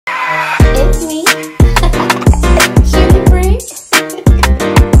It's me. Shanty Bree.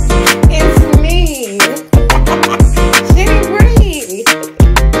 It's me. Shanty Bree.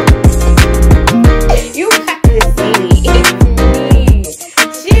 You have to see. It's me.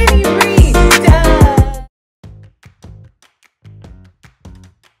 Shanty Bree. Duh.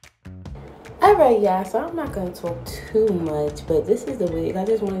 Alright, y'all, so I'm not going to talk too much, but this is the wig. I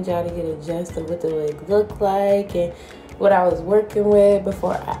just wanted y'all to get a gist of what the wig looked like and what I was working with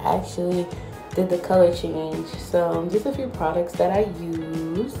before I actually did the color change. So just a few products that I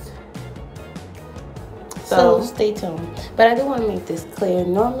used. So stay tuned. But I do want to make this clear.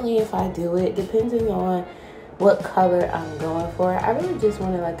 Normally if I do it, depending on what color I'm going for, I really just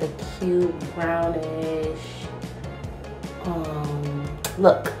wanted like a cute brownish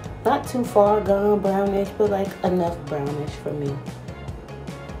look. Not too far gone brownish, but like enough brownish for me.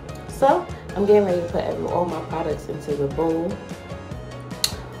 So I'm getting ready to put all my products into the bowl.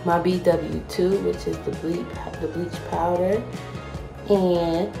 My BW2, which is the bleach powder,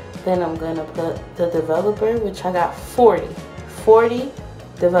 and then I'm gonna put the developer, which I got 40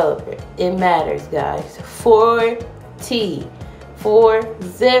 developer. It matters, guys. 40,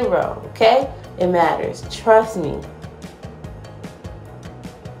 okay? It matters. Trust me.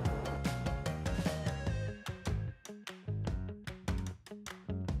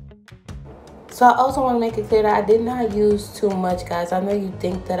 So I also want to make it clear that I did not use too much, guys. I know you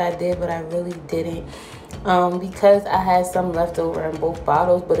think that I did, but I really didn't. Because I had some left over in both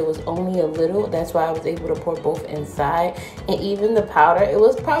bottles, but it was only a little. That's why I was able to pour both inside. And even the powder, it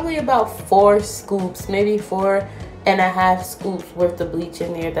was probably about 4 scoops, maybe 4.5 scoops worth of bleach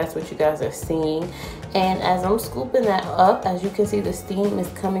in there. That's what you guys are seeing. And as I'm scooping that up, as you can see, the steam is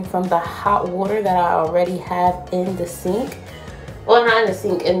coming from the hot water that I already have in the sink. Well, not in the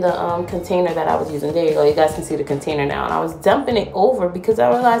sink, in the container that I was using. There you go. You guys can see the container now. And I was dumping it over because I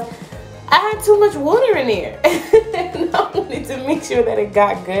realized I had too much water in there. And I wanted to make sure that it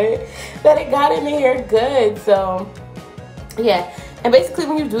got good, that it got in there good. So, yeah. And basically,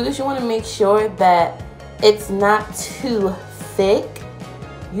 when you do this, you want to make sure that it's not too thick.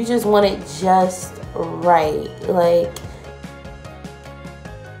 You just want it just right. Like,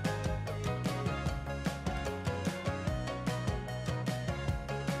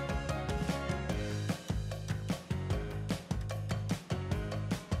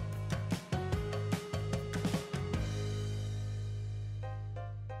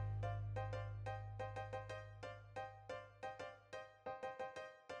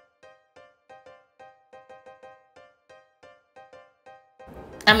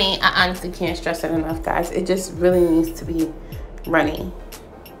 I mean, I honestly can't stress it enough, guys. It just really needs to be runny,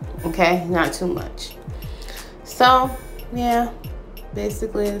 okay? Not too much. So, yeah,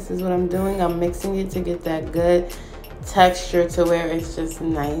 basically this is what I'm doing. I'm mixing it to get that good texture to where it's just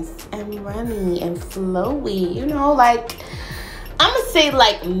nice and runny and flowy. You know, like, I'm gonna say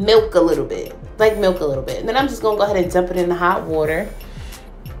like milk a little bit. Like milk a little bit. And then I'm just gonna go ahead and dump it in the hot water.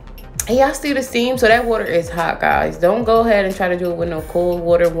 And y'all see the steam? So that water is hot, guys. Don't go ahead and try to do it with no cold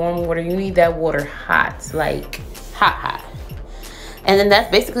water, warm water. You need that water hot, like hot. And then that's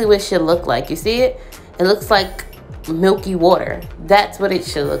basically what it should look like. You see it? It looks like milky water. That's what it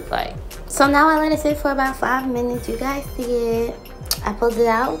should look like. So now I let it sit for about 5 minutes. You guys see it? I pulled it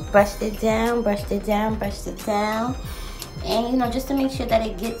out, brushed it down, brushed it down, brushed it down. And you know, just to make sure that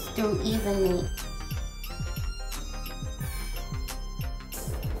it gets through evenly.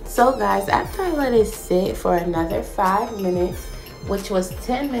 So guys, after I let it sit for another 5 minutes, which was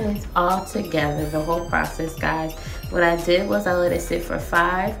 10 minutes altogether, the whole process, guys, what I did was I let it sit for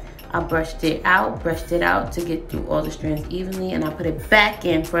 5. I brushed it out to get through all the strands evenly, and I put it back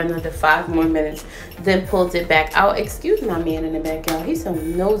in for another 5 more minutes, then pulled it back out. Excuse my man in the back, y'all. He's so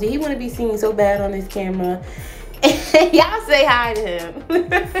nosy. He want to be seen so bad on his camera. Y'all say hi to him.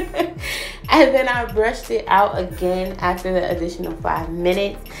 And then I brushed it out again after the additional 5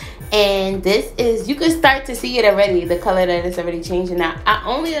 minutes. And this is, you can start to see it already, the color that it's already changing. Now, I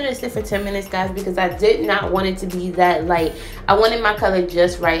only let it sit for 10 minutes, guys, because I did not want it to be that light. I wanted my color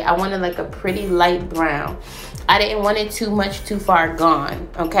just right. I wanted like a pretty light brown. I didn't want it too much too far gone,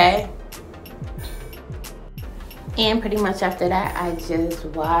 okay? And pretty much after that, I just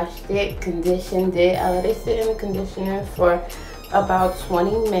washed it, conditioned it. I let it sit in the conditioner for about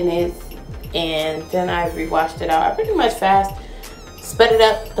 20 minutes. And then I re-washed it out. I pretty much sped it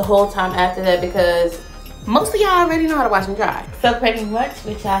up the whole time after that because most of y'all already know how to wash and dry. So pretty much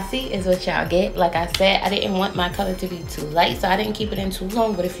what y'all see is what y'all get. Like I said, I didn't want my color to be too light, so I didn't keep it in too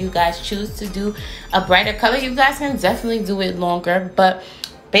long. But if you guys choose to do a brighter color, you guys can definitely do it longer. But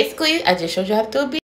basically, I just showed you how to do it.